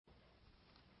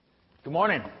Good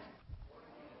morning.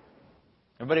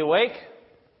 Everybody awake?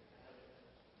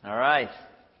 All right.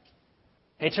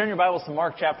 Hey, turn your Bibles to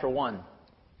Mark chapter 1.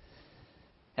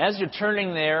 As you're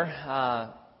turning there,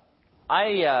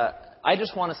 I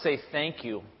just want to say thank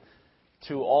you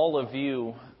to all of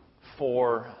you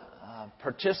for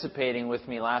participating with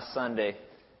me last Sunday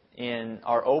in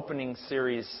our opening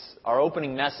series, our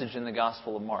opening message in the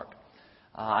Gospel of Mark.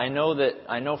 I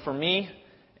know for me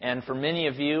and for many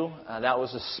of you, that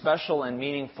was a special and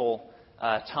meaningful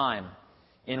time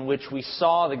in which we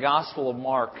saw the Gospel of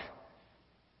Mark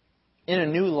in a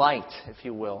new light, if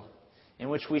you will, in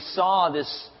which we saw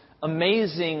this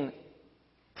amazing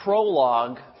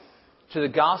prologue to the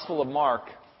Gospel of Mark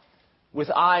with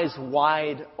eyes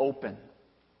wide open.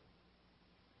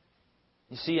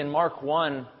 You see, in Mark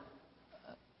 1,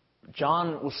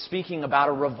 John was speaking about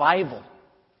a revival.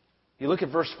 You look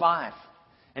at verse 5,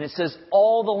 and it says,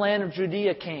 all the land of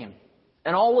Judea came,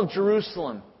 and all of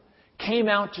Jerusalem came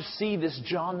out to see this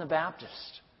John the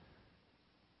Baptist.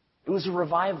 It was a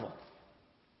revival.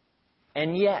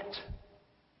 And yet,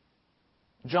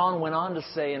 John went on to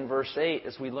say in verse 8,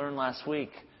 as we learned last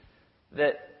week,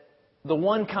 that the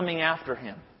one coming after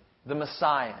him, the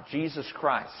Messiah, Jesus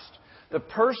Christ, the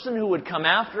person who would come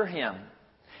after him,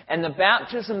 and the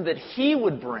baptism that he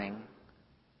would bring,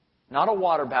 not a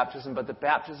water baptism, but the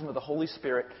baptism of the Holy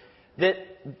Spirit, that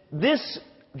this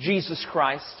Jesus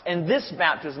Christ and this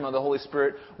baptism of the Holy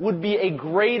Spirit would be a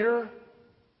greater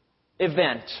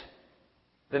event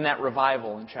than that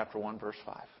revival in chapter 1, verse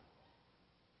 5.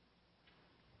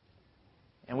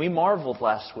 And we marveled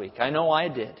last week. I know I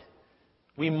did.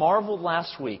 We marveled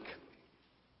last week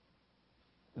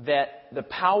that the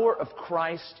power of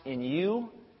Christ in you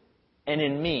and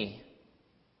in me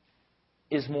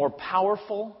is more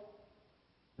powerful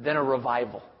than a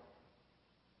revival.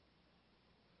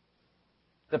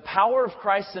 The power of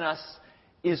Christ in us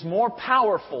is more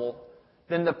powerful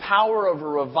than the power of a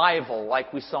revival,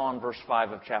 like we saw in verse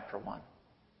 5 of chapter 1.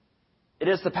 It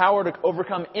has the power to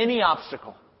overcome any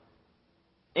obstacle,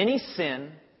 any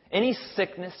sin, any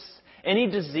sickness,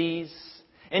 any disease,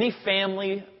 any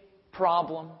family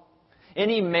problem,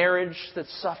 any marriage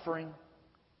that's suffering.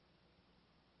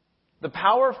 The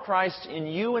power of Christ in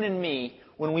you and in me,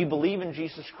 when we believe in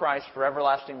Jesus Christ for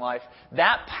everlasting life,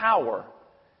 that power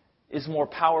is more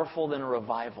powerful than a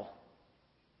revival.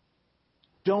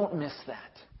 Don't miss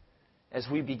that as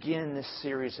we begin this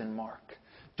series in Mark.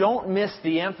 Don't miss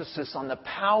the emphasis on the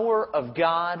power of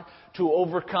God to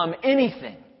overcome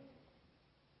anything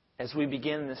as we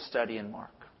begin this study in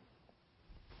Mark.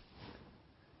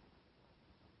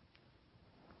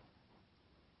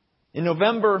 In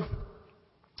November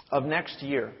of next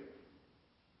year,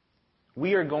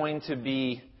 we are going to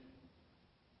be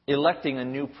electing a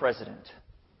new president.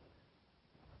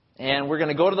 And we're going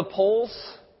to go to the polls,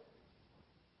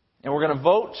 and we're going to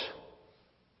vote.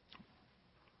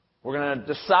 We're going to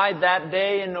decide that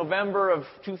day in November of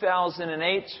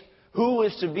 2008 who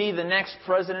is to be the next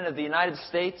president of the United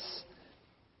States.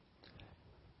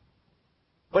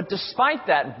 But despite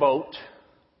that vote,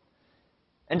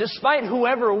 and despite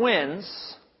whoever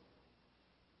wins,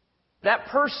 that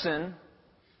person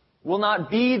will not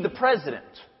be the president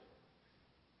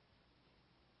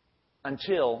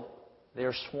until they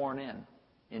are sworn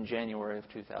in January of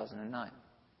 2009.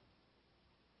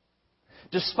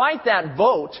 Despite that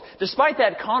vote, despite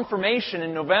that confirmation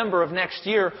in November of next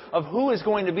year of who is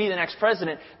going to be the next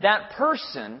president, that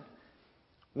person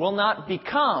will not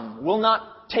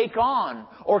take on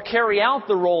or carry out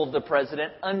the role of the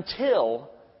president until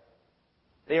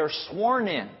they are sworn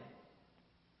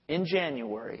in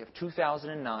January of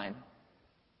 2009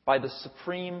 by the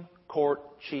Supreme Court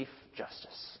Chief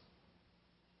Justice.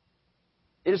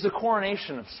 It is a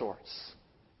coronation of sorts.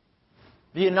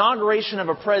 The inauguration of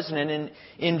a president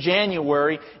in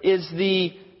January is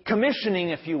the commissioning,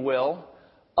 if you will,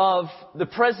 of the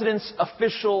president's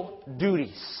official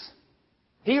duties.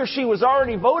 He or she was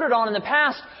already voted on in the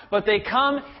past, but they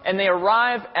come and they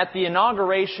arrive at the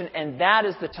inauguration, and that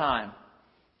is the time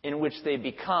in which they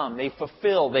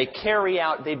fulfill, they carry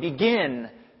out, they begin,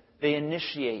 they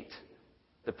initiate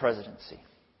the presidency.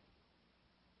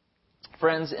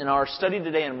 Friends, in our study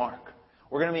today in Mark,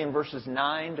 we're going to be in verses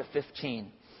 9 to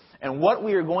 15. And what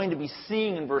we are going to be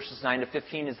seeing in verses 9 to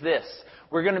 15 is this.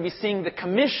 We're going to be seeing the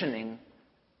commissioning,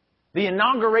 the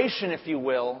inauguration, if you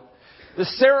will, the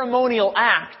ceremonial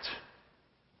act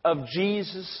of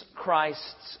Jesus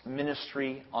Christ's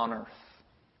ministry on earth.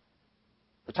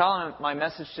 The title of my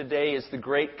message today is The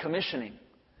Great Commissioning.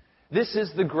 This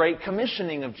is the Great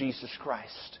Commissioning of Jesus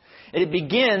Christ. And it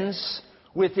begins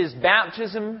with His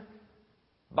baptism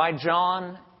by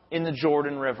John in the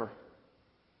Jordan River.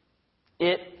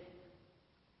 It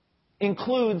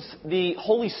includes the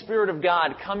Holy Spirit of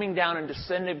God coming down and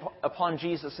descending upon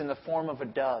Jesus in the form of a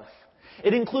dove.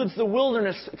 It includes the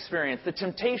wilderness experience, the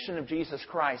temptation of Jesus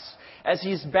Christ as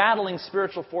He's battling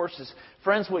spiritual forces.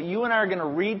 Friends, what you and I are going to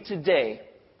read today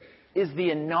is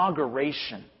the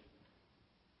inauguration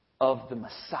of the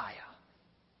Messiah,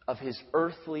 of His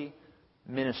earthly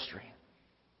ministry.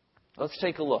 Let's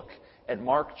take a look at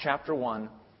Mark chapter 1,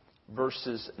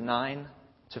 verses 9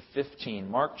 to 15.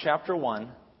 Mark chapter 1,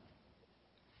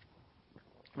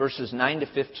 verses 9 to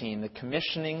 15, the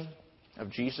commissioning of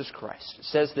Jesus Christ. It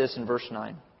says this in verse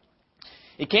 9.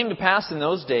 It came to pass in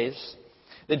those days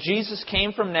that Jesus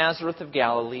came from Nazareth of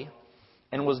Galilee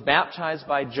and was baptized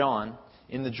by John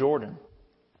in the Jordan.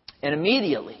 And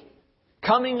immediately,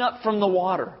 coming up from the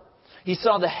water, He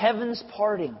saw the heavens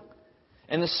parting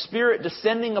and the Spirit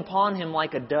descending upon Him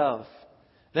like a dove.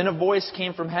 Then a voice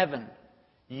came from heaven,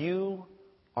 "You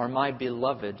are my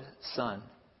beloved Son,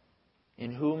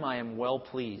 in whom I am well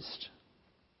pleased."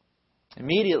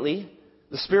 Immediately,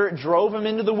 the Spirit drove Him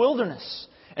into the wilderness,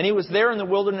 and He was there in the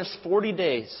wilderness 40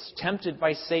 days, tempted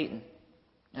by Satan,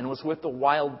 and was with the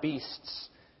wild beasts,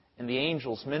 and the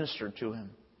angels ministered to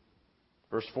Him.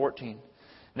 Verse 14.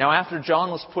 Now after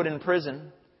John was put in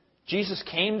prison, Jesus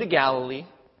came to Galilee,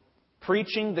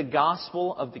 preaching the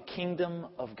gospel of the kingdom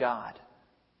of God,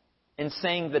 and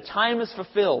saying, "The time is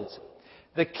fulfilled.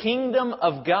 The kingdom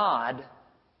of God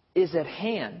is at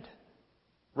hand.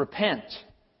 Repent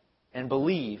and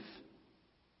believe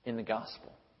in the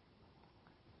gospel."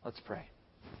 Let's pray.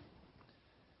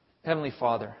 Heavenly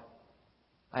Father,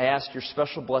 I ask Your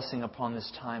special blessing upon this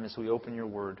time as we open Your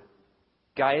Word.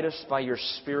 Guide us by Your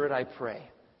Spirit, I pray,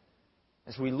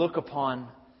 as we look upon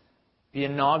the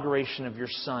inauguration of Your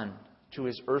Son to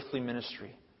His earthly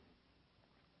ministry.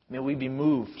 May we be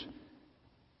moved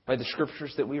by the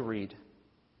Scriptures that we read.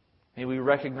 May we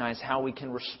recognize how we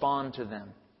can respond to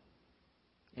them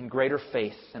in greater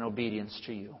faith and obedience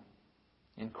to You.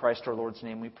 In Christ our Lord's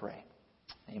name we pray.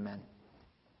 Amen.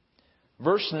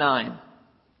 Verse 9,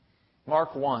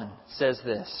 Mark 1 says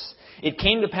this. It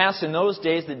came to pass in those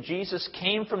days that Jesus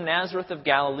came from Nazareth of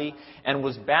Galilee and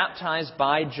was baptized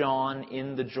by John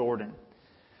in the Jordan.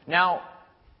 Now,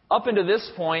 up until this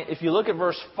point, if you look at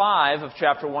verse 5 of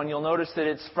chapter 1, you'll notice that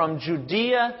it's from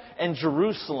Judea and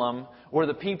Jerusalem where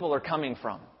the people are coming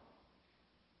from.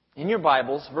 In your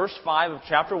Bibles, verse 5 of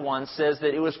chapter 1 says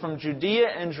that it was from Judea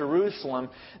and Jerusalem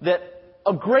that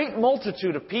a great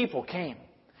multitude of people came.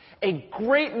 A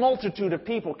great multitude of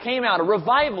people came out, a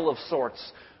revival of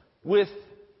sorts,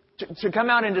 to come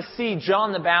out and to see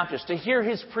John the Baptist, to hear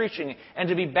his preaching, and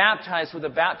to be baptized with a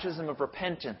baptism of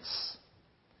repentance.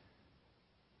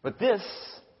 But this,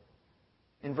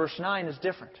 in verse 9, is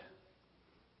different.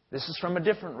 This is from a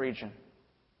different region.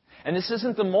 And this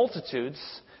isn't the multitudes.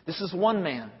 This is one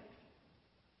man.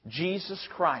 Jesus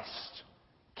Christ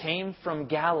came from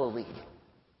Galilee.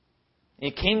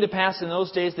 It came to pass in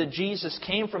those days that Jesus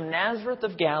came from Nazareth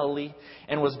of Galilee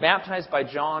and was baptized by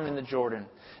John in the Jordan.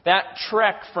 That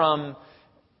trek from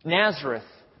Nazareth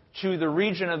to the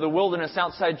region of the wilderness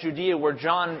outside Judea where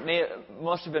John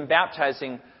must have been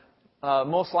baptizing,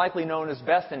 most likely known as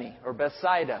Bethany or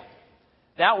Bethsaida.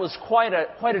 That was quite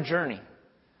a journey.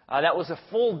 That was a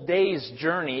full day's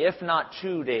journey, if not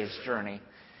 2 days' journey.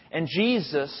 And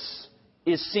Jesus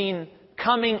is seen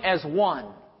coming as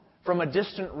one from a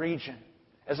distant region,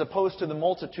 as opposed to the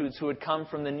multitudes who had come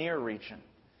from the near region.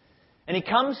 And He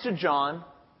comes to John,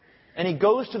 and He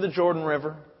goes to the Jordan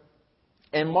River,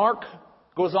 and Mark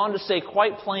goes on to say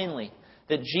quite plainly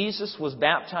that Jesus was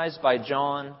baptized by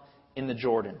John in the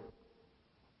Jordan.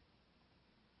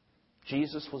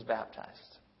 Jesus was baptized.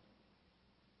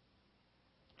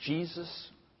 Jesus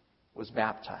was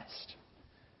baptized.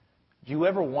 Do you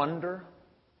ever wonder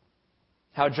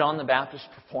how John the Baptist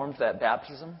performed that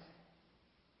baptism?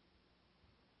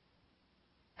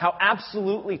 How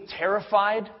absolutely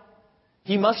terrified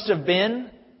he must have been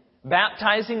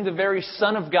baptizing the very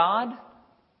Son of God?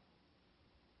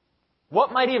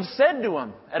 What might he have said to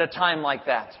him at a time like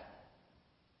that?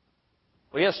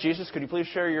 Well, yes, Jesus, could you please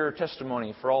share your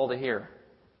testimony for all to hear?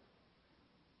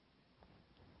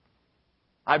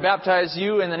 I baptize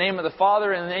you in the name of the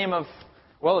Father, in the name of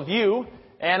you,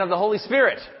 and of the Holy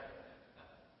Spirit.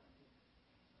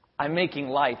 I'm making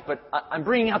light, but I'm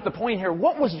bringing out the point here.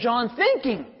 What was John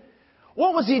thinking?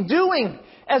 What was he doing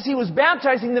as he was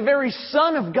baptizing the very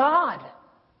Son of God?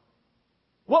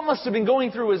 What must have been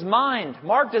going through his mind?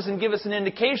 Mark doesn't give us an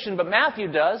indication, but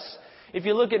Matthew does. If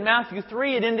you look at Matthew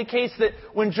 3, it indicates that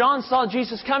when John saw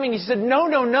Jesus coming, he said,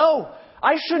 No,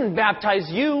 I shouldn't baptize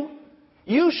you.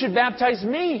 You should baptize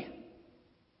me.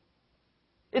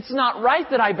 It's not right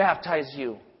that I baptize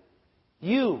you.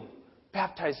 You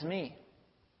baptize me.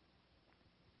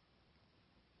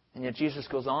 And yet Jesus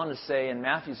goes on to say in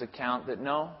Matthew's account that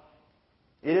no,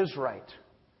 it is right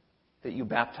that you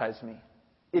baptize me.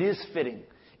 It is fitting.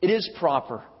 It is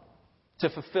proper to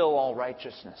fulfill all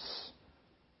righteousness.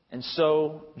 And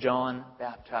so John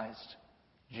baptized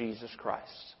Jesus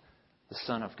Christ, the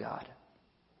Son of God.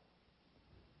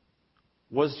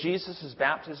 Was Jesus'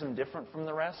 baptism different from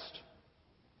the rest?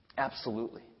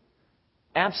 Absolutely.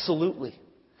 Absolutely.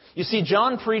 You see,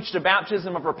 John preached a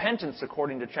baptism of repentance,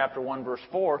 according to chapter 1, verse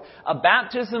 4. A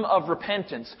baptism of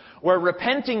repentance, where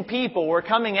repenting people were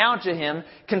coming out to him,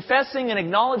 confessing and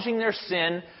acknowledging their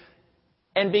sin,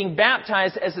 and being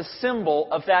baptized as a symbol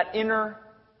of that inner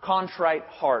contrite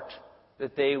heart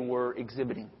that they were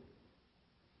exhibiting.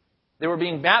 They were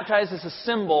being baptized as a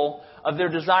symbol of their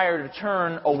desire to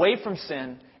turn away from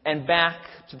sin and back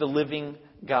to the living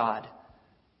God.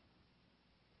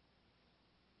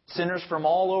 Sinners from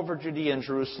all over Judea and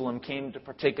Jerusalem came to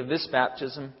partake of this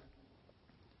baptism.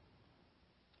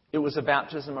 It was a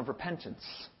baptism of repentance.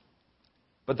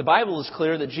 But the Bible is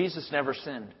clear that Jesus never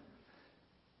sinned.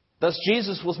 Thus,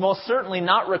 Jesus was most certainly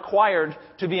not required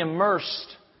to be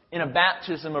immersed in a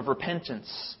baptism of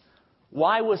repentance.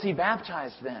 Why was he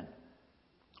baptized then?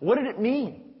 What did it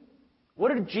mean?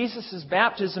 What did Jesus'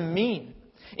 baptism mean?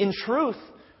 In truth,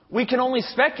 we can only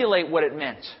speculate what it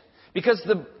meant, because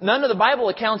none of the Bible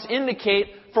accounts indicate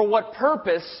for what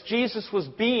purpose Jesus was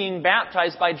being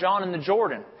baptized by John in the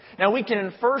Jordan. Now, we can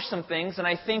infer some things, and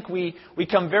I think we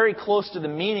come very close to the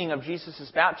meaning of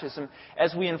Jesus' baptism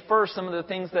as we infer some of the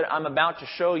things that I'm about to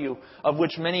show you, of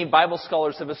which many Bible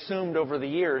scholars have assumed over the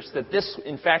years that this,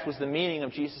 in fact, was the meaning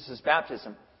of Jesus'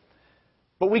 baptism.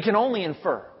 But we can only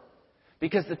infer,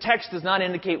 because the text does not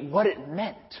indicate what it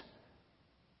meant.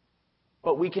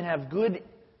 But we can have good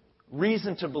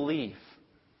reason to believe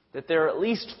that there are at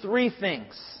least three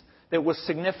things that was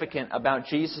significant about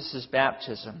Jesus'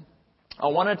 baptism. I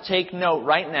want to take note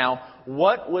right now,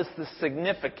 what was the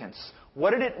significance?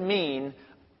 What did it mean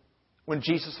when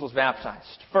Jesus was baptized?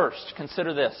 First,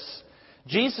 consider this.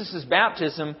 Jesus'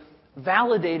 baptism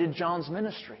validated John's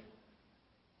ministry.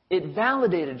 It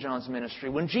validated John's ministry.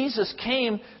 When Jesus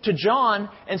came to John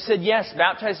and said, yes,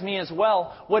 baptize me as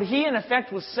well, what he in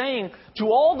effect was saying to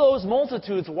all those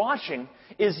multitudes watching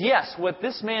is, yes, what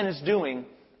this man is doing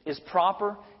is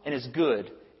proper and is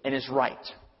good and is right.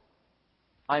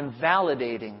 I'm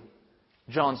validating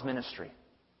John's ministry.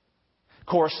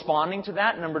 Corresponding to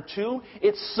that, number two,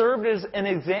 it served as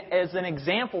an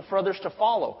example for others to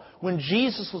follow. When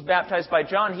Jesus was baptized by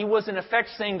John, he was in effect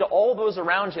saying to all those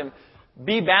around him,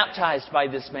 be baptized by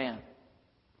this man.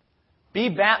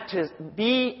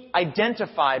 Be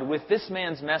identified with this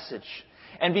man's message.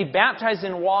 And be baptized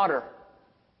in water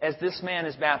as this man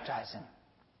is baptizing.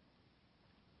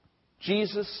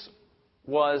 Jesus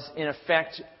was, in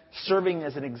effect, serving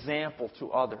as an example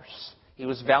to others. He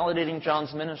was validating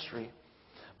John's ministry.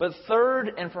 But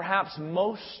third, and perhaps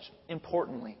most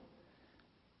importantly,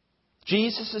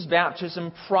 Jesus'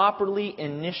 baptism properly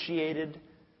initiated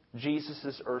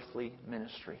Jesus' earthly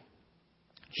ministry.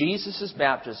 Jesus'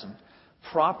 baptism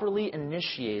properly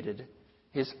initiated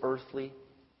his earthly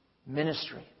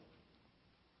ministry.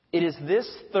 It is this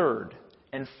third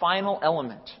and final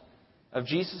element of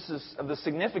the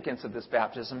significance of this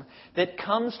baptism that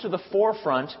comes to the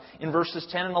forefront in verses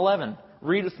 10 and 11.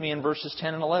 Read with me in verses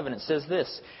 10 and 11. It says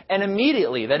this, and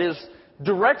immediately, that is,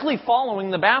 directly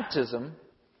following the baptism,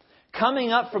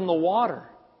 coming up from the water,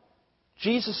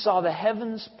 Jesus saw the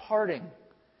heavens parting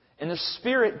and the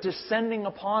Spirit descending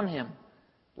upon him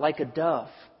like a dove.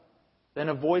 Then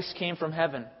a voice came from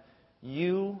heaven,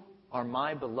 you are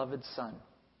my beloved Son,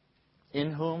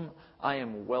 in whom I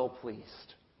am well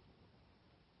pleased.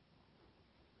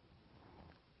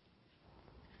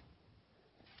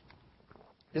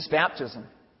 This baptism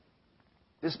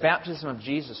of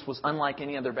Jesus was unlike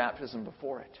any other baptism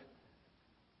before it.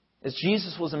 As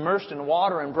Jesus was immersed in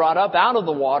water and brought up out of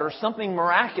the water, something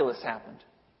miraculous happened.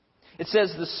 It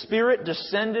says the Spirit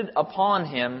descended upon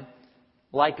him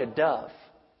like a dove.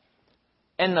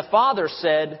 And the Father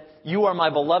said, you are my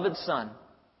beloved Son,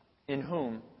 in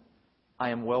whom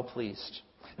I am well pleased.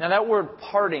 Now that word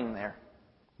parting there,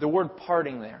 the word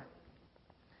parting there,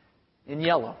 in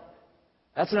yellow,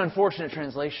 that's an unfortunate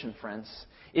translation, friends.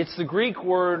 It's the Greek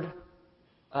word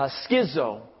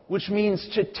schizo, which means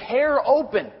to tear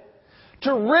open,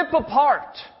 to rip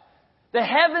apart. The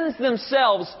heavens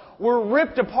themselves were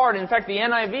ripped apart. In fact, the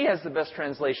NIV has the best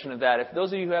translation of that. If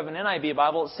those of you who have an NIV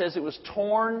Bible, it says it was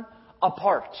torn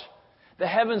apart. The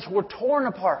heavens were torn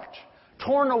apart,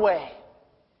 torn away.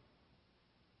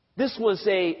 This was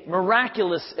a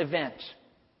miraculous event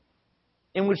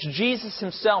in which Jesus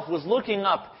Himself was looking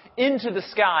up into the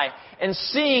sky and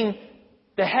seeing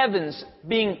the heavens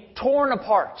being torn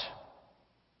apart.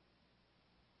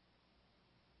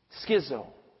 Schizo,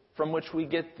 from which we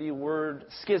get the word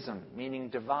schism, meaning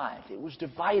divide. It was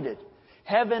divided.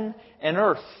 Heaven and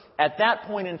earth, at that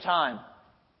point in time,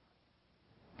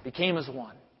 became as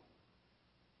one.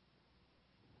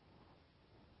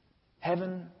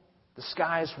 Heaven, the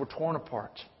skies were torn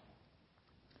apart.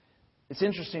 It's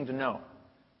interesting to note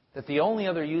that the only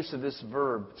other use of this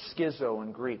verb, schizo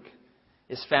in Greek,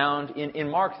 is found in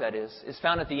Mark, that is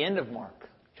found at the end of Mark,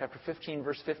 chapter 15,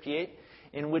 verse 58,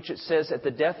 in which it says, at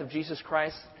the death of Jesus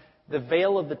Christ, the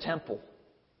veil of the temple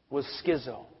was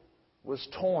schizo, was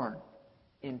torn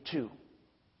in two.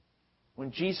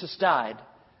 When Jesus died,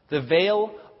 the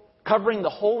veil covering the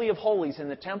Holy of Holies in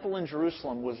the temple in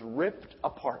Jerusalem was ripped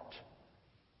apart.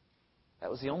 That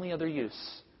was the only other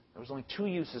use. There was only two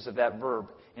uses of that verb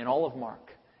in all of Mark.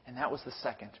 And that was the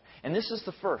second. And this is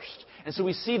the first. And so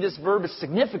we see this verb is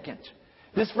significant.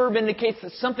 This verb indicates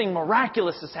that something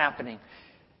miraculous is happening.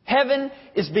 Heaven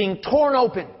is being torn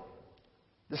open.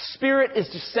 The Spirit is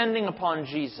descending upon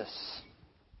Jesus.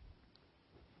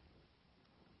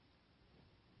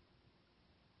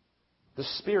 The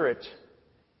Spirit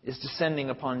is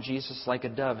descending upon Jesus like a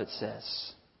dove, it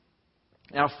says.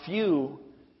 Now, few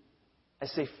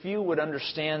would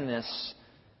understand this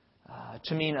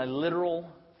to mean a literal,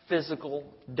 physical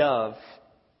dove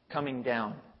coming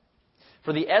down.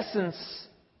 For the essence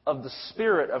of the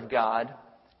Spirit of God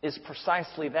is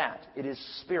precisely that. It is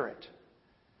Spirit.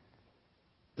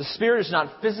 The Spirit is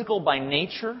not physical by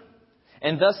nature,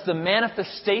 and thus the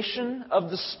manifestation of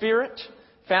the Spirit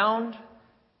found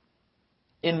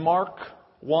in Mark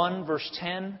 1, verse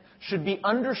 10, should be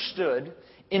understood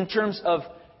in terms of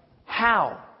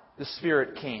how the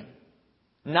Spirit came,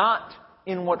 not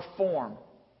in what form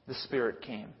the Spirit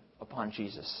came upon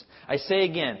Jesus. I say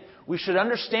again, we should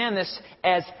understand this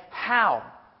as how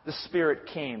the Spirit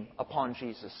came upon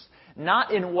Jesus,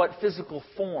 not in what physical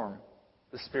form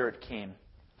the Spirit came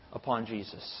upon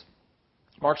Jesus.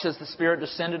 Mark says the Spirit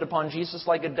descended upon Jesus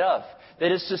like a dove.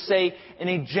 That is to say, in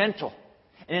a gentle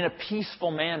and in a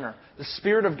peaceful manner, the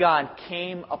Spirit of God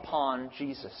came upon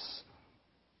Jesus.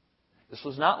 This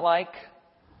was not like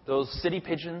those city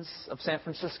pigeons of San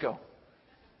Francisco.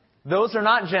 Those are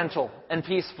not gentle and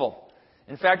peaceful.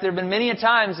 In fact, there have been many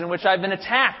times in which I've been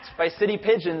attacked by city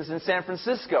pigeons in San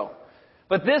Francisco.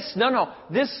 But this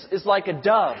is like a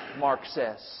dove, Mark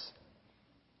says.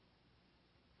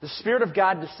 The Spirit of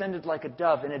God descended like a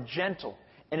dove in a gentle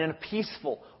and in a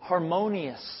peaceful,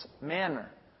 harmonious manner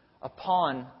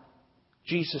upon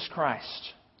Jesus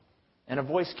Christ. And a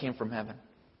voice came from heaven.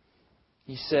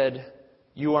 He said,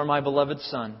 "You are my beloved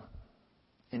Son,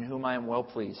 in whom I am well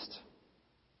pleased."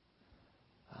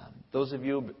 Those of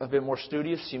you a bit more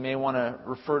studious, you may want to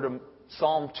refer to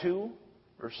Psalm 2,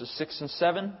 verses 6 and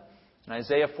 7, and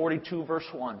Isaiah 42, verse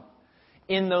 1.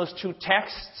 In those two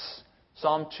texts,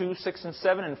 Psalm 2, 6 and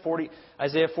 7, and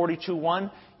Isaiah 42, 1,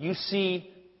 you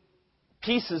see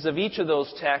pieces of each of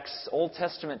those texts, Old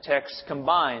Testament texts,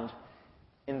 combined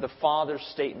in the Father's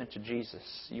statement to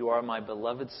Jesus. "You are my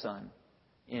beloved Son,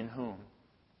 in whom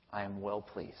I am well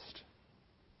pleased."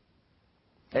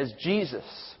 As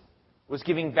Jesus was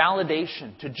giving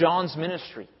validation to John's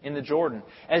ministry in the Jordan,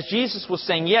 as Jesus was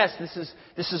saying, yes,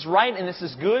 this is right and this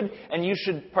is good, and you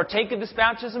should partake of this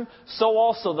baptism, so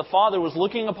also the Father was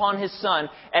looking upon His Son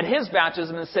at His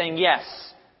baptism and saying,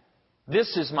 yes,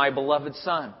 this is my beloved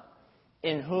Son,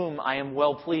 in whom I am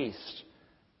well pleased.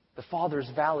 The Father is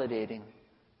validating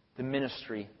the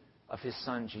ministry of His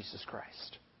Son, Jesus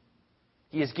Christ.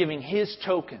 He is giving His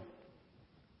token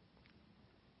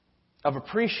of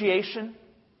appreciation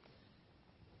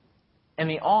and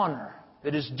the honor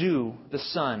that is due the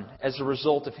Son as a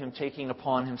result of Him taking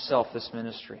upon Himself this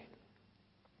ministry.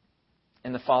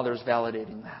 And the Father is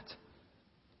validating that.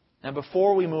 Now,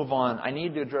 before we move on, I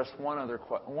need to address one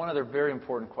other very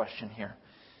important question here.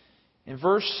 In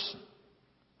verse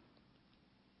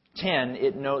 10,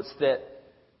 it notes that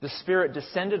the Spirit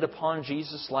descended upon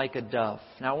Jesus like a dove.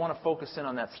 Now, I want to focus in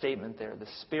on that statement there. The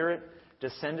Spirit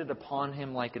descended upon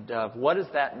Him like a dove. What does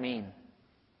that mean?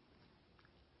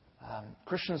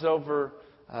 Christians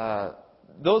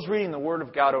those reading the Word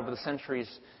of God over the centuries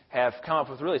have come up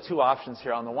with really two options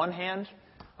here. On the one hand,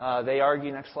 they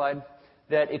argue, next slide,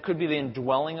 that it could be the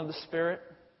indwelling of the Spirit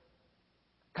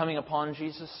coming upon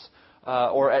Jesus,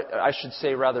 or I should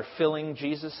say rather filling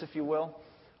Jesus, if you will.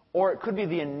 Or it could be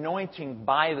the anointing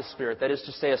by the Spirit. That is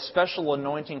to say, a special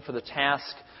anointing for the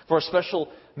task, for a special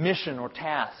mission or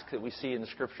task that we see in the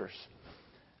Scriptures.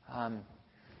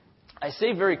 I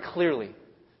say very clearly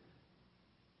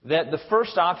that the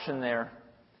first option there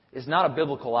is not a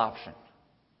biblical option.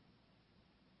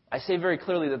 I say very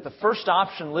clearly that the first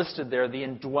option listed there, the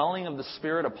indwelling of the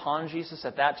Spirit upon Jesus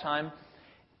at that time,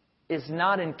 is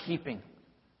not in keeping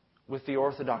with the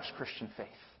Orthodox Christian faith.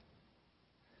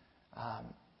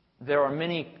 There are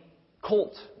many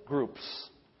cult groups,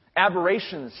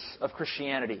 aberrations of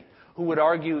Christianity, who would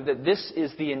argue that this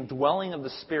is the indwelling of the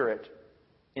Spirit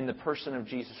in the person of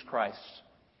Jesus Christ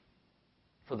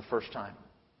for the first time.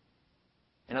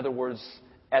 In other words,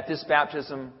 at this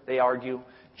baptism, they argue,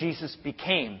 Jesus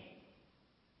became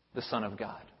the Son of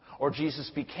God, or Jesus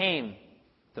became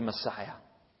the Messiah.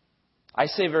 I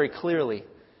say very clearly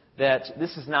that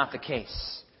this is not the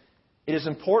case. It is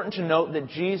important to note that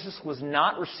Jesus was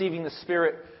not receiving the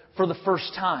Spirit for the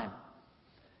first time.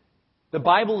 The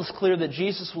Bible is clear that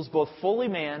Jesus was both fully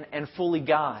man and fully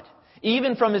God.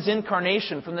 Even from His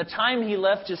incarnation, from the time He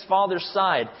left His Father's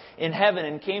side in heaven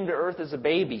and came to earth as a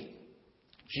baby,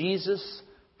 Jesus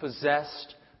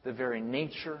possessed the very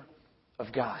nature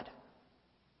of God.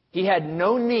 He had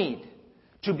no need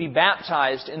to be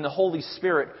baptized in the Holy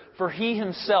Spirit, for He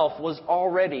Himself was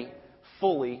already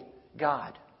fully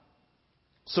God.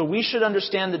 So we should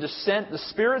understand the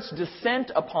Spirit's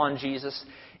descent upon Jesus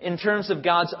in terms of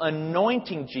God's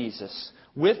anointing Jesus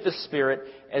with the Spirit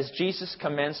as Jesus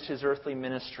commenced His earthly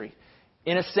ministry.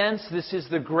 In a sense, this is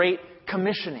the Great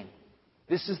Commissioning.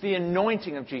 This is the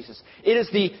anointing of Jesus. It is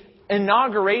the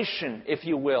inauguration, if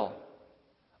you will,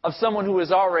 of someone who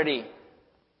is already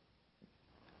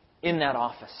in that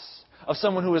office, of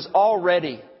someone who has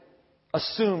already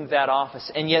assumed that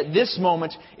office. And yet this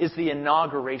moment is the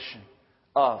inauguration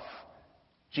of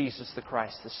Jesus the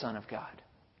Christ, the Son of God.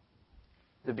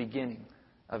 The beginning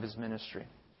of His ministry.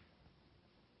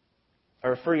 I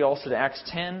refer you also to Acts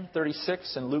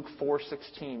 10:36 and Luke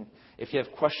 4:16 if you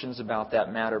have questions about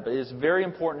that matter. But it is a very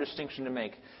important distinction to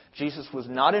make. Jesus was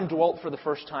not indwelt for the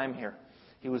first time here.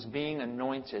 He was being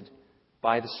anointed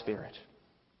by the Spirit.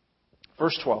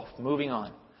 Verse 12, moving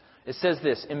on. It says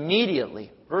this,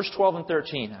 immediately, verse 12 and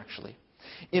 13 actually.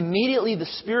 Immediately the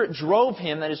Spirit drove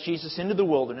Him, that is Jesus, into the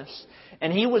wilderness.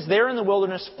 And He was there in the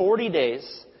wilderness 40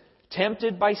 days,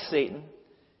 tempted by Satan,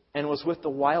 and was with the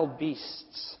wild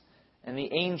beasts. And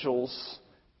the angels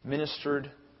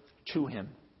ministered to Him.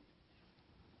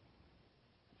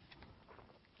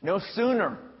 No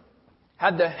sooner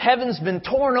had the heavens been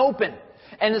torn open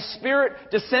and the Spirit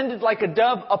descended like a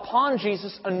dove upon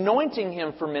Jesus, anointing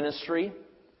Him for ministry.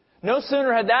 No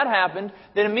sooner had that happened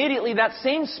than immediately that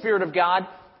same Spirit of God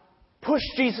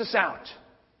pushed Jesus out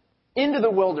into the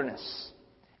wilderness,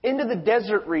 into the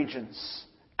desert regions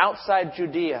outside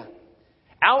Judea,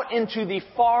 out into the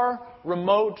far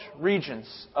remote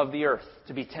regions of the earth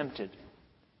to be tempted.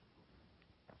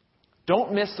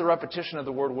 Don't miss the repetition of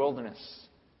the word wilderness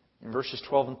in verses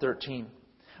 12 and 13.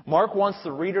 Mark wants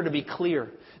the reader to be clear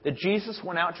that Jesus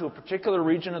went out to a particular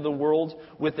region of the world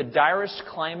with the direst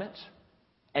climate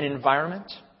and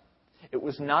environment. It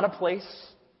was not a place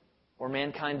where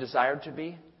mankind desired to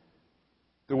be.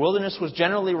 The wilderness was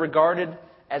generally regarded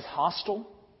as hostile,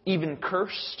 even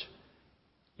cursed.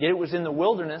 Yet it was in the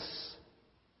wilderness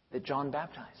that John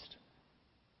baptized.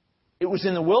 It was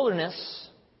in the wilderness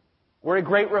where a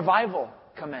great revival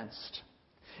commenced.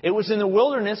 It was in the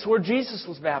wilderness where Jesus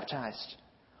was baptized.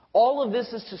 All of this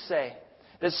is to say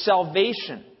that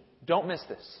salvation, don't miss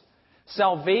this,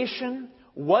 salvation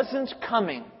wasn't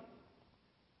coming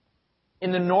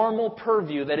in the normal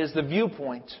purview, that is the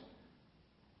viewpoint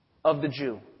of the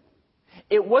Jew.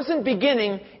 It wasn't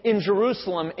beginning in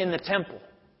Jerusalem in the temple,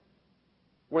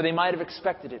 where they might have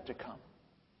expected it to come.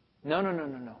 No.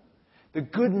 The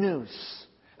good news,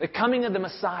 the coming of the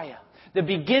Messiah, the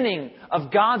beginning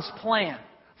of God's plan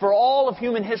for all of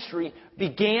human history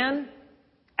began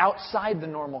outside the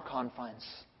normal confines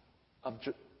of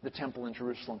the temple in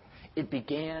Jerusalem. It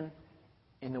began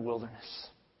in the wilderness.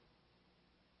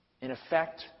 In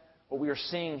effect, what we are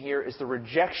seeing here is the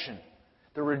rejection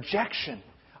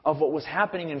of what was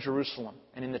happening in Jerusalem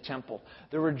and in the temple.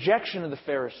 The rejection of the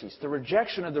Pharisees, the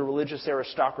rejection of the religious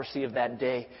aristocracy of that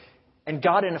day. And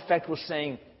God, in effect, was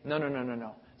saying,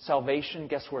 no. Salvation,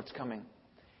 guess where it's coming?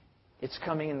 It's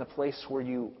coming in the place where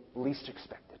you least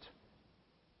expect it.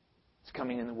 It's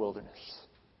coming in the wilderness.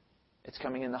 It's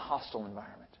coming in the hostile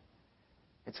environment.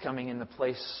 It's coming in the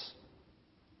place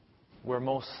where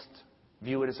most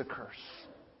view it as a curse.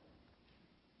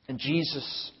 And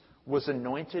Jesus was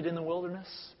anointed in the wilderness,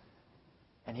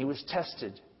 and He was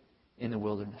tested in the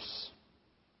wilderness.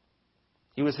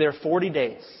 He was there 40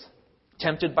 days,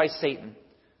 tempted by Satan,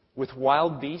 with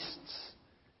wild beasts.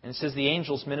 And it says the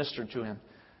angels ministered to Him.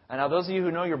 And now those of you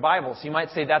who know your Bibles, you might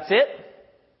say, that's it?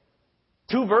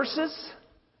 2 verses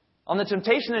on the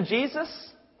temptation of Jesus?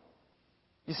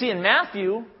 You see, in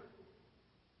Matthew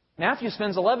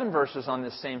spends 11 verses on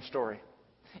this same story.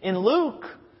 In Luke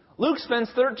spends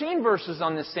 13 verses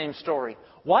on this same story.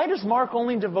 Why does Mark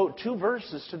only devote 2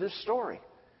 verses to this story?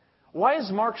 Why is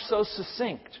Mark so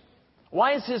succinct?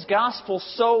 Why is his gospel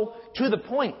so to the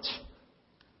point?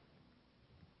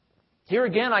 Here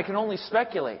again, I can only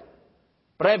speculate.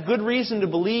 But I have good reason to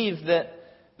believe that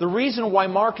the reason why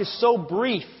Mark is so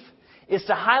brief is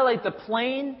to highlight the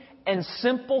plain and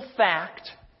simple fact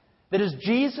that as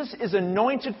Jesus is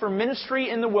anointed for ministry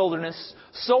in the wilderness,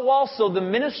 so also the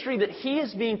ministry that He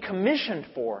is being commissioned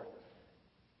for,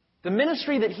 the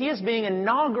ministry that He is being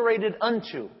inaugurated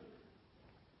unto,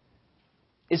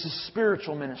 is a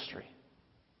spiritual ministry.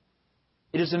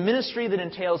 It is a ministry that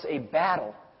entails a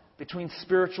battle between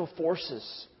spiritual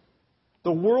forces.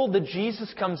 The world that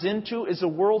Jesus comes into is a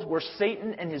world where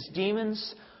Satan and his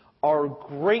demons are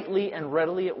greatly and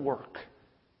readily at work.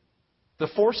 The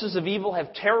forces of evil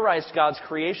have terrorized God's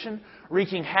creation,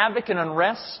 wreaking havoc and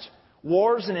unrest,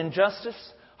 wars and injustice,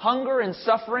 hunger and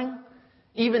suffering,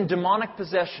 even demonic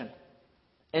possession.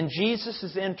 And Jesus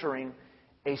is entering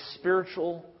a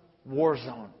spiritual war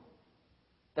zone.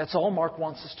 That's all Mark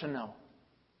wants us to know.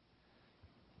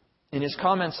 In his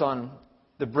comments on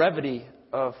the brevity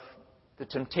of the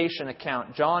temptation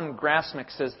account, John Grasmick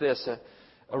says this,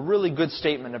 a really good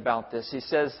statement about this. He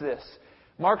says this,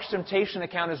 Mark's temptation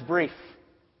account is brief.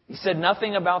 He said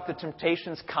nothing about the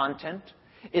temptation's content,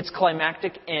 its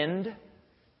climactic end,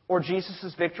 or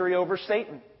Jesus' victory over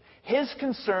Satan. His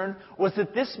concern was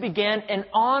that this began an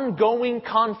ongoing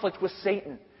conflict with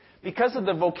Satan. Because of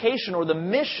the vocation or the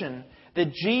mission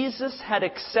that Jesus had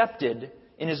accepted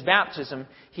in His baptism,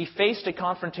 He faced a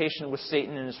confrontation with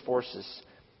Satan and his forces.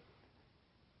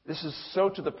 This is so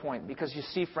to the point because you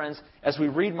see, friends, as we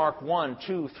read Mark 1,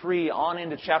 2, 3, on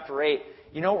into chapter 8,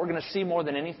 you know what we're going to see more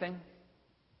than anything?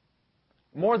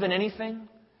 More than anything,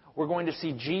 we're going to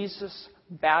see Jesus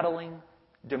battling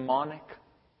demonic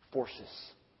forces.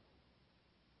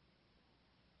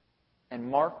 And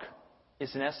Mark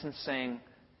is in essence saying,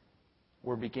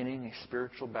 we're beginning a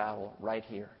spiritual battle right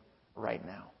here, right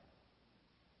now.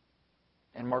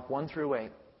 And Mark 1 through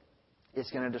 8 is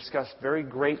going to discuss very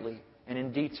greatly and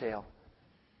in detail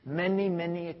many,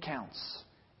 many accounts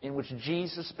in which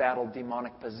Jesus battled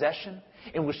demonic possession,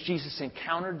 in which Jesus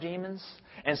encountered demons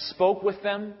and spoke with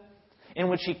them, in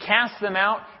which He cast them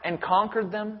out and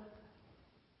conquered them.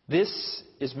 This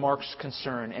is Mark's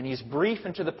concern, and he's brief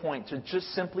and to the point to just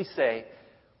simply say,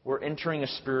 we're entering a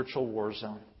spiritual war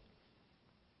zone.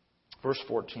 Verse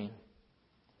 14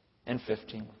 and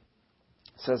 15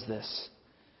 says this.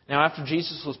 Now after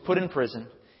Jesus was put in prison,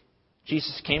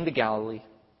 Jesus came to Galilee,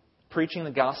 preaching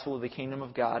the gospel of the kingdom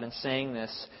of God and saying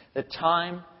this, the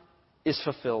time is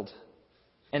fulfilled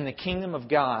and the kingdom of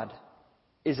God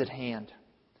is at hand.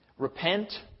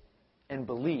 Repent and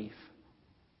believe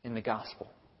in the gospel.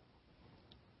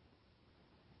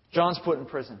 John's put in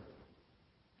prison.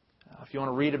 If you want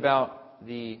to read about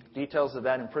the details of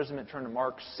that imprisonment, turn to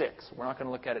Mark 6. We're not going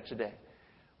to look at it today.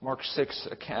 Mark 6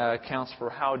 accounts for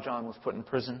how John was put in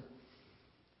prison.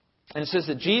 And it says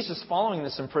that Jesus, following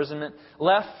this imprisonment,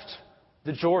 left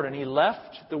the Jordan. He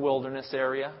left the wilderness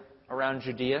area around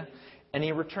Judea, and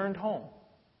He returned home.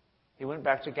 He went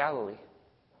back to Galilee.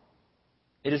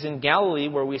 It is in Galilee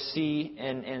where we see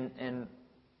and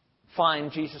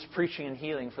find Jesus preaching and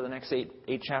healing for the next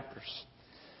eight chapters.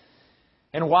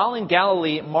 And while in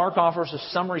Galilee, Mark offers a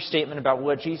summary statement about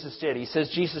what Jesus did. He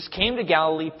says Jesus came to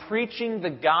Galilee preaching the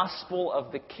gospel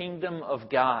of the kingdom of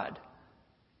God.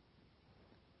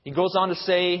 He goes on to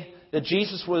say that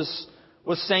Jesus was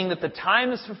saying that the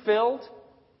time is fulfilled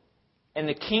and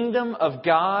the kingdom of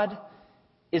God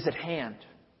is at hand.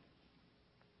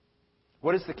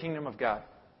 What is the kingdom of God?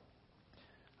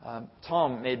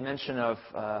 Tom made mention of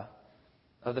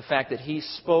the fact that he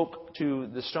spoke to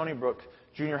the Stony Brook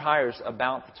junior hires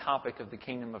about the topic of the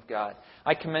kingdom of God.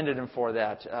 I commended him for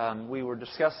that. We were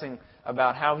discussing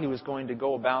about how he was going to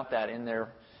go about that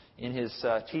in his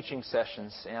teaching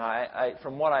sessions. And I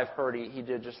from what I've heard, he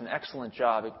did just an excellent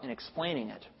job in explaining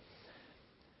it.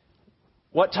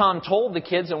 What Tom told the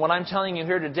kids and what I'm telling you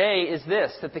here today is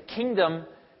this, that the kingdom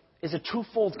is a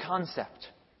twofold concept.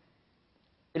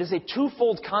 It is a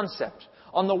twofold concept.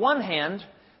 On the one hand,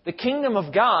 the kingdom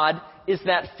of God is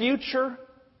that future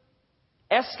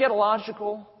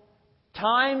eschatological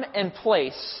time and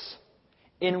place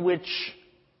in which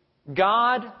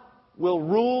God will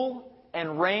rule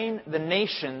and reign the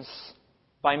nations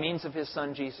by means of His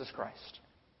Son, Jesus Christ.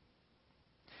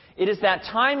 It is that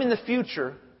time in the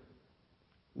future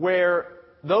where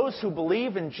those who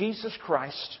believe in Jesus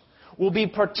Christ will be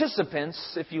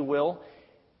participants, if you will,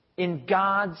 in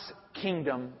God's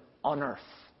kingdom on earth,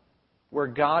 where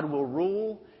God will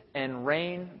rule and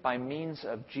reign by means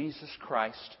of Jesus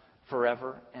Christ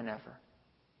forever and ever.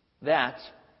 That,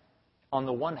 on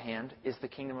the one hand, is the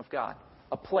kingdom of God,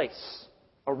 a place,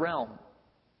 a realm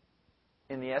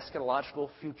in the eschatological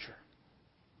future.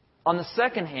 On the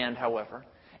second hand, however,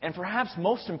 and perhaps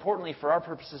most importantly for our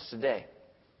purposes today,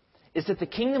 is that the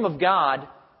kingdom of God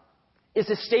is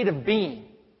a state of being.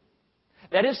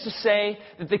 That is to say,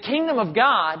 that the kingdom of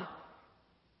God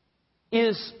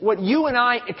is what you and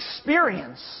I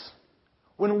experience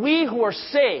when we who are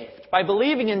saved by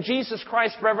believing in Jesus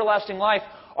Christ for everlasting life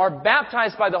are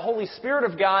baptized by the Holy Spirit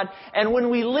of God, and when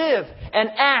we live and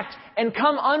act and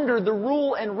come under the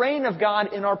rule and reign of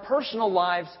God in our personal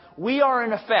lives, we are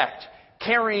in effect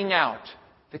carrying out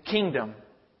the kingdom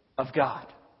of God.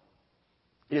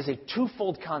 It is a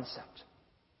twofold concept.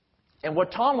 And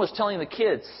what Tom was telling the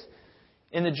kids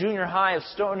in the junior high of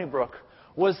Stony Brook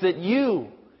was that you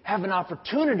have an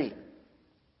opportunity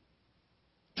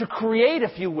to create,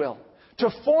 if you will, to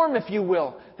form, if you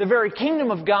will, the very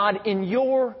kingdom of God in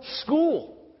your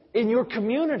school, in your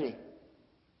community.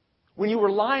 When you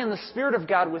rely on the Spirit of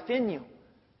God within you,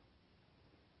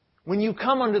 when you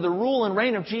come under the rule and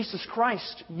reign of Jesus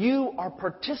Christ, you are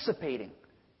participating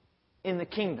in the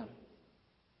kingdom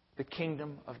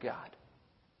of God.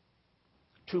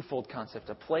 Twofold concept,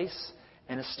 a place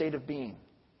and a state of being.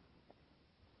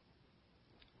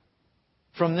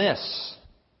 From this,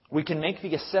 we can make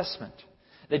the assessment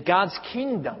that God's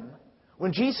kingdom,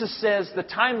 when Jesus says the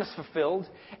time is fulfilled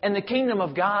and the kingdom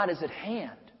of God is at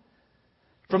hand,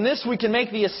 from this we can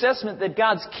make the assessment that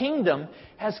God's kingdom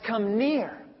has come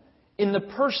near in the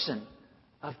person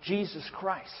of Jesus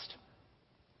Christ.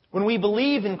 When we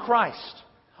believe in Christ,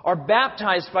 are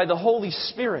baptized by the Holy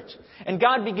Spirit, and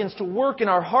God begins to work in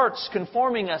our hearts,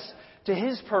 conforming us to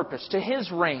His purpose, to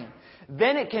His reign,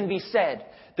 then it can be said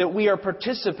that we are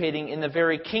participating in the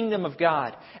very kingdom of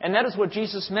God. And that is what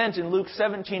Jesus meant in Luke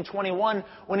 17:21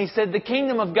 when He said, the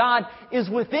kingdom of God is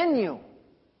within you.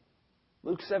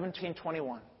 Luke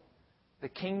 17:21. The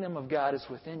kingdom of God is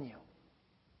within you.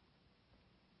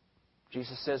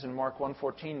 Jesus says in Mark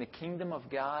 1:14, the kingdom of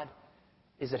God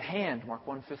is at hand, Mark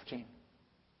 1:15.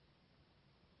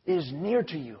 It is near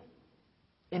to you.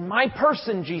 In my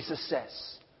person, Jesus says,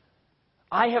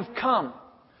 I have come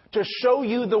to show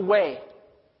you the way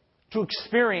to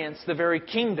experience the very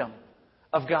kingdom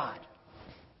of God.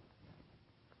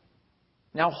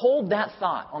 Now hold that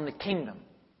thought on the kingdom.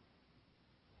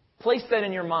 Place that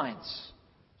in your minds.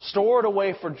 Store it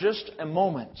away for just a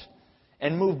moment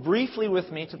and move briefly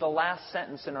with me to the last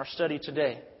sentence in our study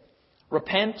today.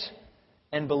 Repent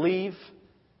and believe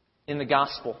in the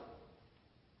gospel.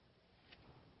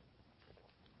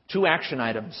 2 action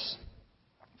items,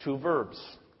 2 verbs.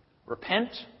 Repent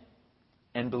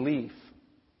and believe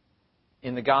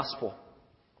in the gospel.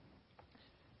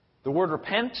 The word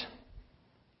repent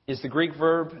is the Greek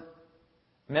verb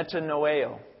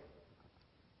metanoeo.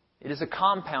 It is a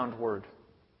compound word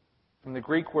from the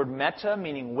Greek word meta,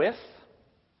 meaning with,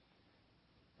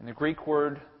 and the Greek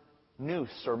word nous,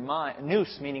 or mind,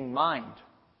 nous, meaning mind,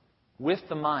 with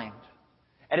the mind.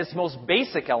 At its most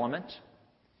basic element,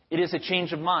 it is a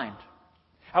change of mind.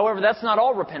 However, that's not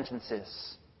all repentance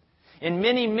is. In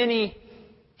many, many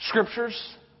scriptures,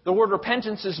 the word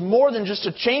repentance is more than just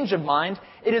a change of mind.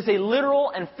 It is a literal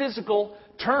and physical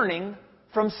turning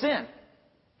from sin.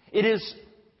 It is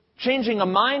changing a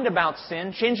mind about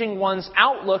sin, changing one's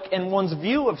outlook and one's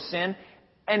view of sin,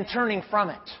 and turning from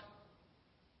it.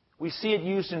 We see it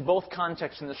used in both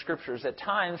contexts in the Scriptures. At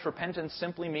times, repentance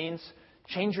simply means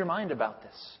change your mind about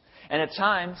this. And at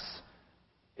times,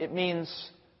 it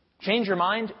means change your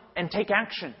mind and take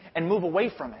action and move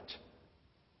away from it.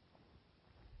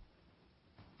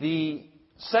 The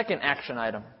second action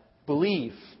item,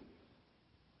 believe.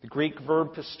 The Greek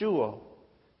verb pisteuo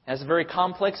has a very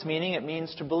complex meaning. It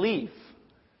means to believe.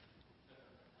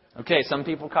 Okay, some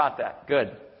people caught that.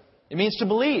 Good. It means to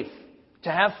believe,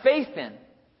 to have faith in,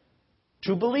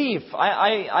 to believe.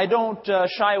 I don't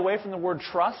shy away from the word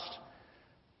trust.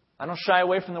 I don't shy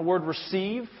away from the word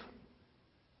receive.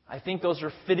 I think those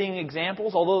are fitting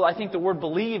examples, although I think the word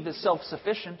believe is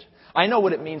self-sufficient. I know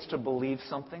what it means to believe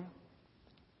something.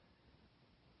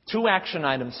 2 action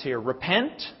items here.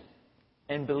 Repent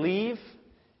and believe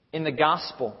in the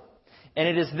gospel. And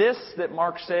it is this that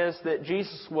Mark says that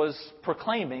Jesus was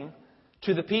proclaiming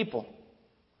to the people.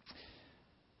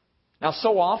 Now,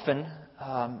 so often,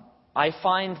 I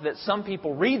find that some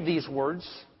people read these words,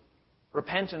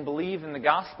 repent and believe in the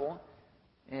gospel,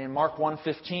 in Mark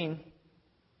 1:15.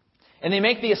 And they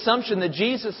make the assumption that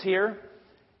Jesus here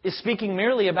is speaking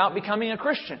merely about becoming a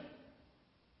Christian.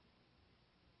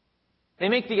 They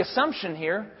make the assumption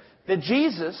here that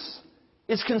Jesus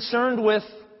is concerned with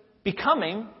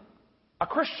becoming a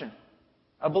Christian,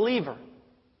 a believer.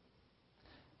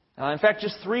 In fact,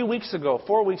 just 4 weeks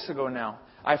ago now,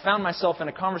 I found myself in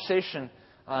a conversation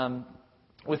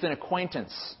with an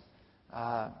acquaintance.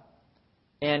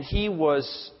 And he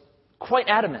was quite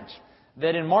adamant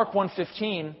that in Mark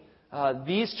 1:15,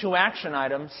 these two action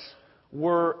items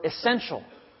were essential,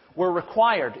 were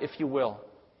required, if you will,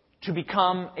 to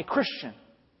become a Christian.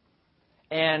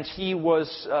 And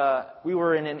we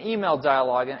were in an email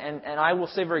dialogue, and I will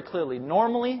say very clearly,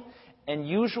 normally and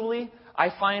usually, I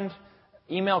find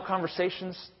email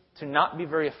conversations to not be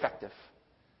very effective.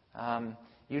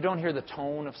 You don't hear the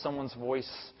tone of someone's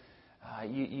voice.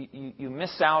 You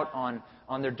miss out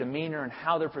on their demeanor and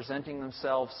how they're presenting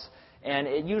themselves, and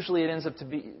it ends up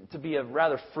to be a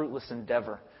rather fruitless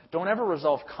endeavor. Don't ever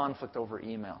resolve conflict over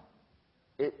email.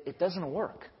 It doesn't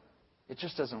work. It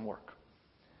just doesn't work.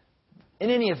 In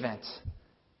any event,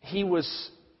 he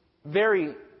was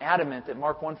very adamant that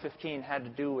Mark 1:15 had to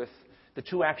do with the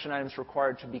two action items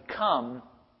required to become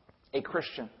a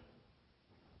Christian.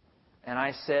 And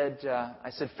I said,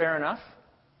 fair enough.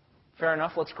 Fair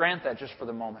enough. Let's grant that just for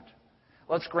the moment.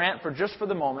 Let's grant just for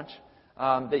the moment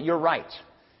that you're right,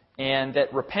 and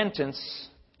that repentance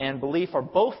and belief are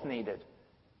both needed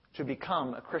to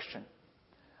become a Christian.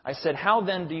 I said, how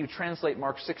then do you translate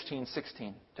Mark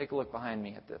 16:16? Take a look behind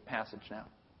me at the passage now.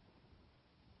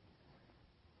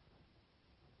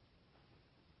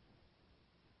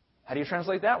 How do you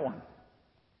translate that one?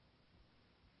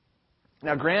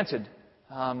 Now, granted,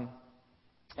 and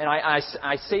I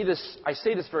say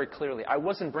this very clearly. I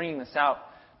wasn't bringing this out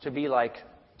to be like,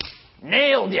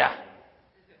 nailed ya,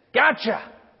 gotcha.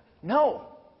 No,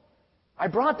 I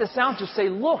brought this out to say,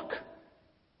 look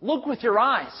with your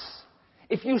eyes.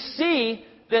 If you see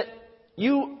that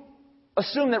you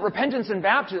assume that repentance and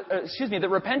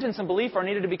belief are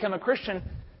needed to become a Christian,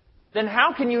 then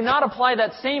how can you not apply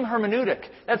that same hermeneutic,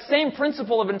 that same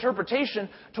principle of interpretation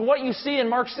to what you see in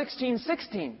Mark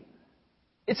 16:16?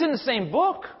 It's in the same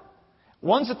book.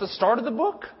 One's at the start of the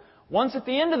book, one's at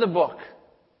the end of the book.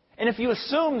 And if you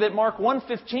assume that Mark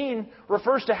 1:15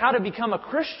 refers to how to become a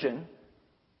Christian,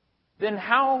 then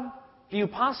how do you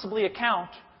possibly account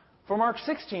for Mark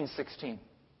 16:16?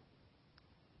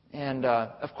 And,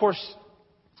 of course,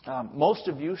 most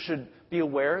of you should be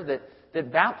aware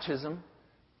that baptism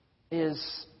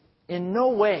is in no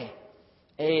way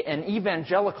an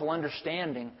evangelical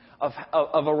understanding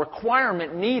of a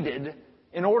requirement needed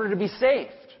in order to be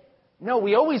saved. No,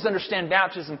 we always understand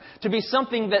baptism to be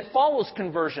something that follows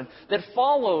conversion, that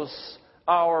follows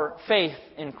our faith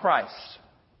in Christ.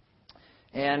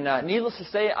 And needless to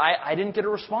say, I didn't get a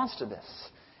response to this.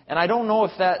 And I don't know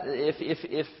if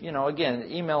again,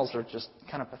 emails are just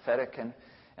kind of pathetic, and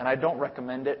I don't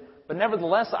recommend it. But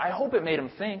nevertheless, I hope it made him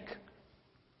think.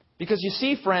 Because you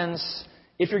see, friends,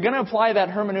 if you're going to apply that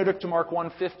hermeneutic to Mark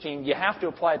 1:15, you have to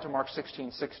apply it to Mark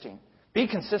 16:16. Be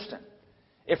consistent.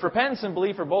 If repentance and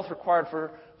belief are both required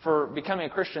for becoming a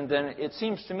Christian, then it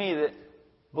seems to me that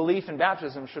belief and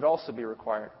baptism should also be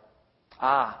required.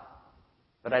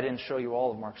 But I didn't show you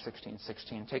all of Mark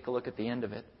 16:16. Take a look at the end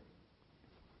of it.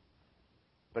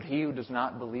 But he who does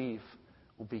not believe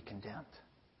will be condemned.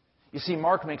 You see,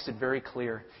 Mark makes it very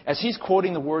clear. As he's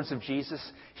quoting the words of Jesus,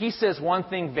 he says one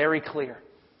thing very clear.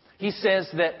 He says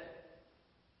that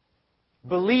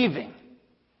believing,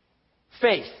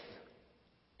 faith,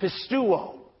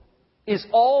 pistuo, is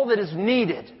all that is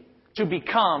needed to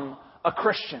become a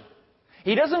Christian.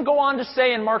 He doesn't go on to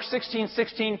say in Mark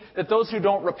 16:16 that those who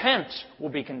don't repent will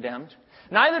be condemned.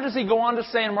 Neither does he go on to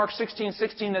say in Mark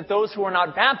 16:16 that those who are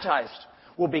not baptized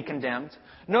will be condemned.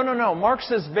 No. Mark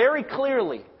says very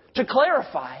clearly, to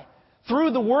clarify,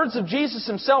 through the words of Jesus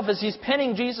himself, as he's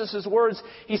penning Jesus' words,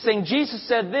 he's saying Jesus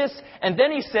said this, and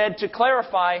then he said, to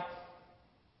clarify,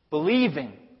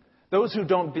 believing. Those who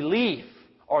don't believe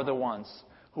are the ones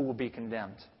who will be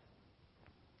condemned.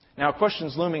 Now, a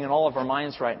question's looming in all of our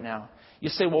minds right now. You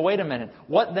say, well, wait a minute.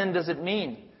 What then does it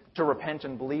mean to repent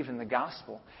and believe in the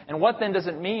gospel? And what then does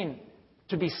it mean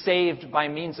to be saved by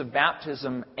means of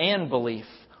baptism and belief?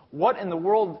 What in the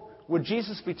world would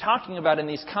Jesus be talking about in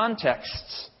these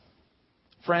contexts?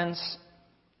 Friends,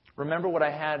 remember what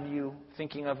I had you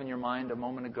thinking of in your mind a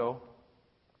moment ago?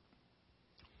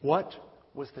 What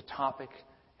was the topic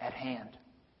at hand?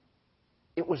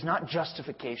 It was not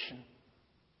justification.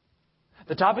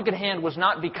 The topic at hand was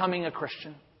not becoming a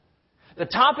Christian. The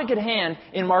topic at hand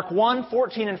in Mark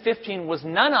 1:14 and 15 was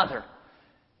none other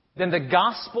than the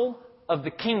gospel of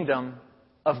the kingdom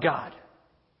of God.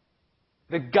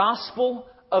 The gospel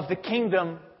of the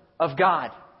kingdom of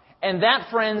God. And that,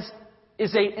 friends,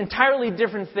 is an entirely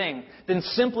different thing than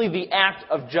simply the act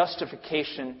of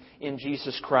justification in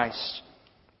Jesus Christ.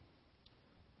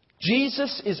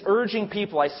 Jesus is urging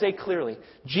people, I say clearly,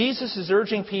 Jesus is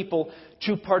urging people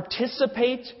to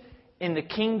participate in the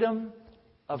kingdom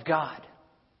of God.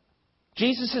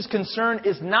 Jesus' concern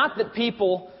is not that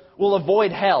people will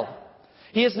avoid hell.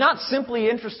 He is not simply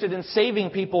interested in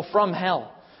saving people from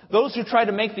hell. Those who try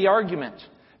to make the argument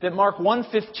that Mark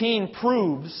 1:15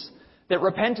 proves that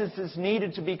repentance is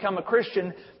needed to become a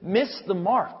Christian miss the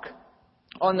mark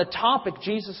on the topic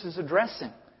Jesus is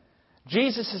addressing.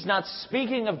 Jesus is not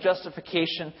speaking of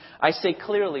justification. I say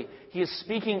clearly, He is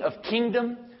speaking of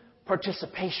kingdom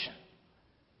participation.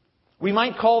 We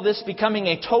might call this becoming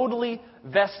a totally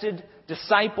vested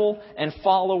disciple and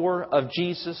follower of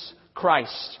Jesus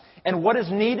Christ. And what is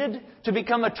needed to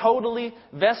become a totally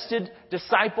vested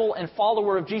disciple and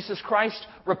follower of Jesus Christ?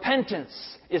 Repentance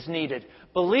is needed.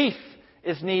 Belief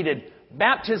is needed.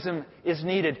 Baptism is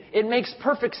needed. It makes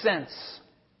perfect sense.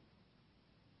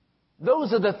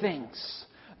 Those are the things.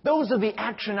 Those are the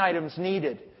action items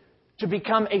needed to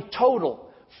become a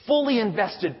total, fully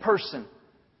invested person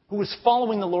who is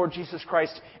following the Lord Jesus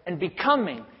Christ and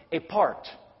becoming a part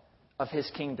of His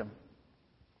kingdom.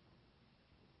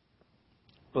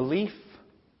 Belief,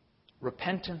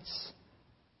 repentance,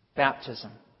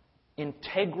 baptism.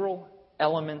 Integral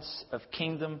elements of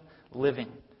kingdom living.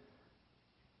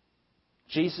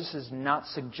 Jesus is not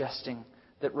suggesting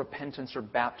that repentance or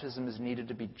baptism is needed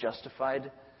to be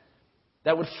justified.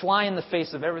 That would fly in the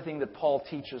face of everything that Paul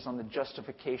teaches on the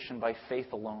justification by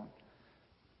faith alone.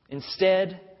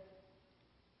 Instead,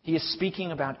 he is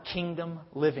speaking about kingdom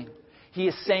living. He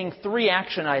is saying 3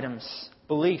 action items: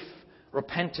 belief,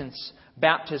 repentance,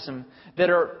 baptism, that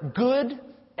are good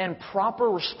and proper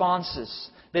responses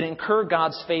that incur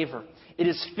God's favor. It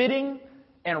is fitting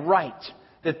and right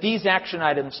that these action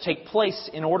items take place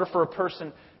in order for a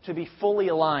person to be fully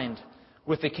aligned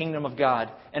with the kingdom of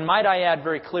God. And might I add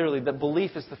very clearly that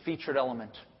belief is the featured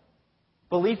element.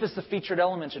 Belief is the featured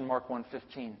element in Mark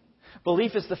 1:15.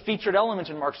 Belief is the featured element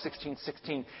in Mark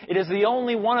 16:16. It is the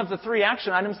only one of the 3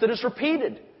 action items that is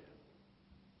repeated.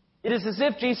 It is as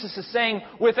if Jesus is saying,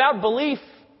 without belief,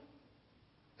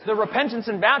 the repentance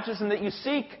and baptism that you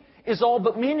seek is all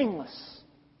but meaningless.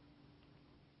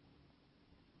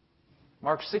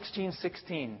 Mark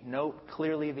 16:16, note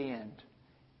clearly the end.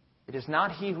 It is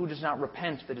not he who does not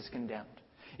repent that is condemned.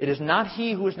 It is not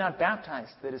he who is not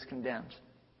baptized that is condemned.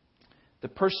 The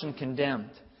person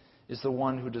condemned is the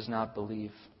one who does not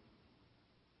believe.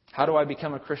 How do I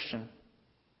become a Christian?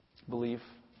 Believe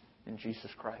in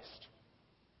Jesus Christ.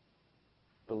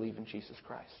 Believe in Jesus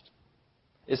Christ.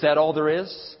 Is that all there is?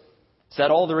 Is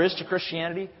that all there is to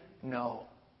Christianity? No.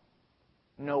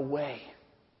 No way.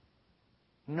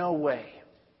 No way.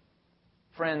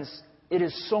 Friends, it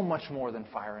is so much more than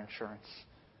fire insurance.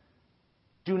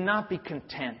 Do not be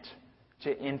content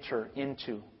to enter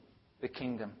into the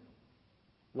kingdom.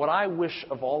 What I wish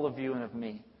of all of you and of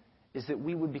me is that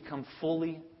we would become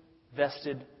fully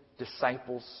vested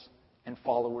disciples and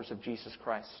followers of Jesus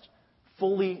Christ.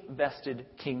 Fully vested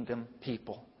kingdom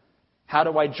people. How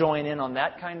do I join in on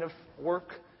that kind of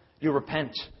work? You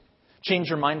repent. Change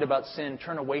your mind about sin.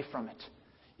 Turn away from it.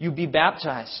 You be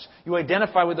baptized. You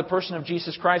identify with the person of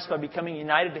Jesus Christ by becoming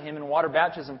united to Him in water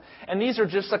baptism. And these are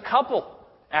just a couple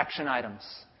action items.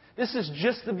 This is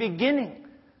just the beginning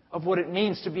of what it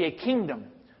means to be a kingdom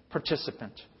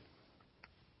participant.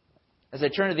 As I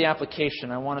turn to the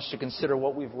application, I want us to consider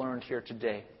what we've learned here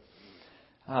today.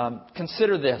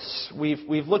 Consider this.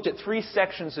 We've looked at 3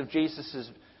 sections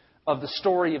of the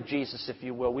story of Jesus, if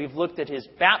you will. We've looked at His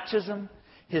baptism,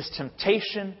 His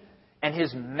temptation, and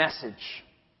His message.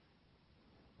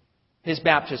 His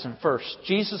baptism first.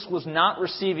 Jesus was not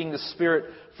receiving the Spirit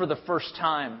for the first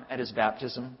time at His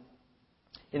baptism.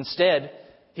 Instead,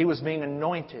 He was being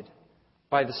anointed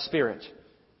by the Spirit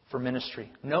for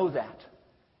ministry. Know that.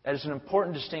 That is an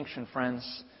important distinction,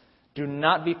 friends. Do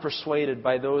not be persuaded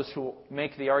by those who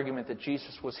make the argument that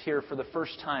Jesus was here for the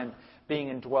first time being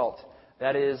indwelt.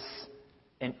 That is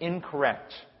an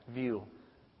incorrect view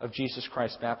of Jesus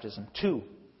Christ's baptism. 2,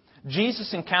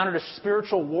 Jesus encountered a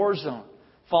spiritual war zone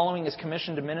following His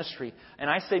commission to ministry. And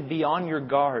I say be on your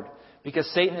guard, because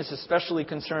Satan is especially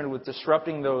concerned with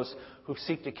disrupting those who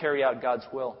seek to carry out God's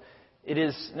will. It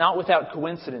is not without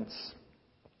coincidence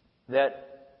that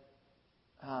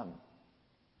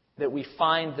we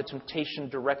find the temptation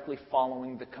directly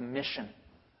following the commission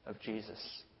of Jesus.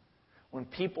 When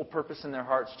people purpose in their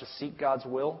hearts to seek God's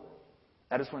will,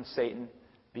 that is when Satan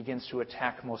begins to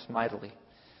attack most mightily.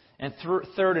 And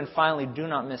third and finally, do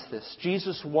not miss this.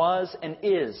 Jesus was and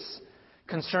is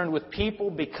concerned with people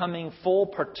becoming full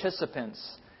participants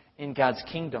in God's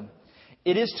kingdom.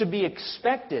 It is to be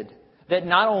expected that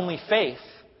not only faith,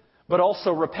 but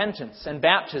also repentance and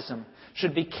baptism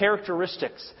should be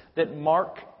characteristics that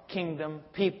mark kingdom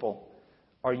people.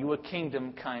 Are you a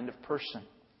kingdom kind of person?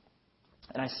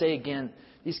 And I say again,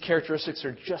 these characteristics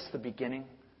are just the beginning.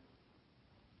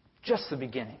 Just the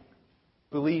beginning.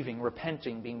 Believing,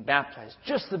 repenting, being baptized.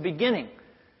 Just the beginning.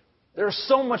 There's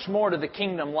so much more to the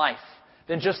kingdom life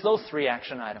than just those 3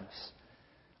 action items.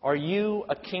 Are you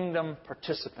a kingdom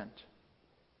participant?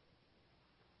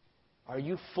 Are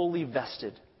you fully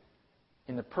vested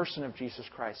in the person of Jesus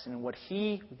Christ and in what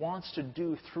He wants to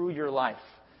do through your life?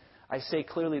 I say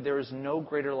clearly, there is no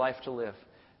greater life to live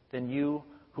than you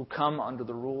who come under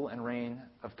the rule and reign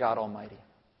of God Almighty.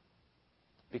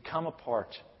 Become a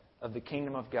part of the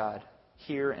kingdom of God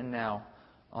here and now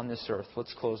on this earth.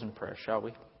 Let's close in prayer, shall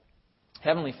we?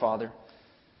 Heavenly Father,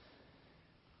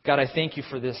 God, I thank You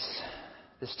for this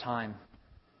time.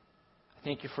 I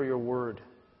thank You for Your Word.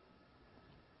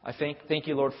 I thank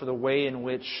You, Lord, for the way in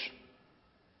which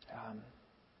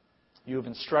You have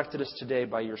instructed us today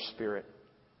by Your Spirit.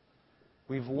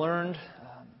 We've learned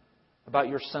about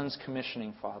Your Son's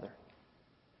commissioning, Father.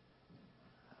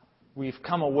 We've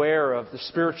come aware of the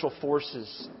spiritual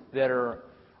forces that are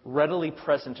readily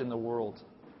present in the world.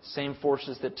 Same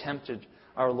forces that tempted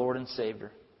our Lord and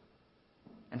Savior.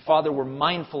 And Father, we're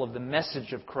mindful of the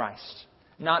message of Christ.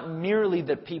 Not merely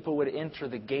that people would enter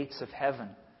the gates of heaven,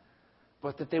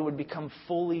 but that they would become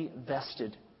fully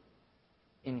vested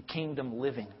in kingdom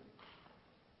living.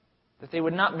 That they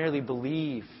would not merely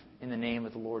believe in the name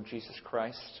of the Lord Jesus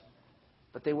Christ,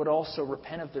 but they would also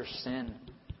repent of their sin,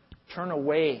 turn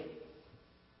away,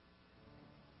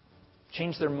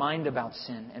 change their mind about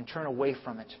sin, and turn away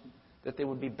from it. That they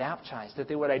would be baptized, that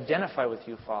they would identify with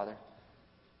You, Father.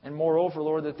 And moreover,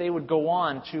 Lord, that they would go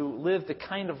on to live the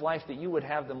kind of life that You would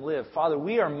have them live. Father,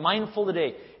 we are mindful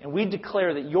today, and we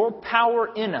declare that Your power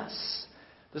in us,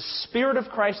 the Spirit of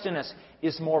Christ in us,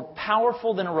 is more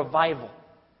powerful than a revival.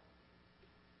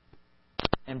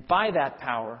 And by that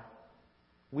power,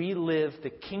 we live the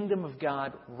kingdom of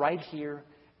God right here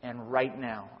and right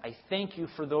now. I thank You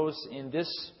for those in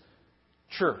this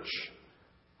church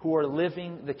who are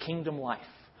living the kingdom life,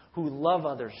 who love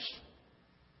others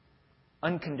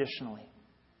unconditionally,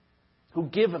 who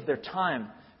give of their time,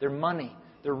 their money,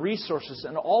 their resources,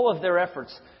 and all of their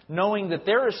efforts, knowing that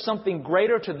there is something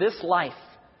greater to this life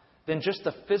than just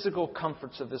the physical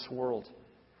comforts of this world.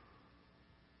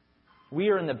 We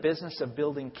are in the business of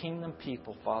building kingdom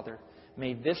people, Father.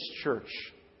 May this church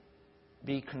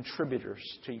be contributors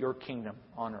to Your kingdom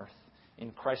on earth.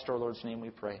 In Christ our Lord's name we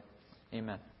pray.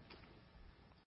 Amen.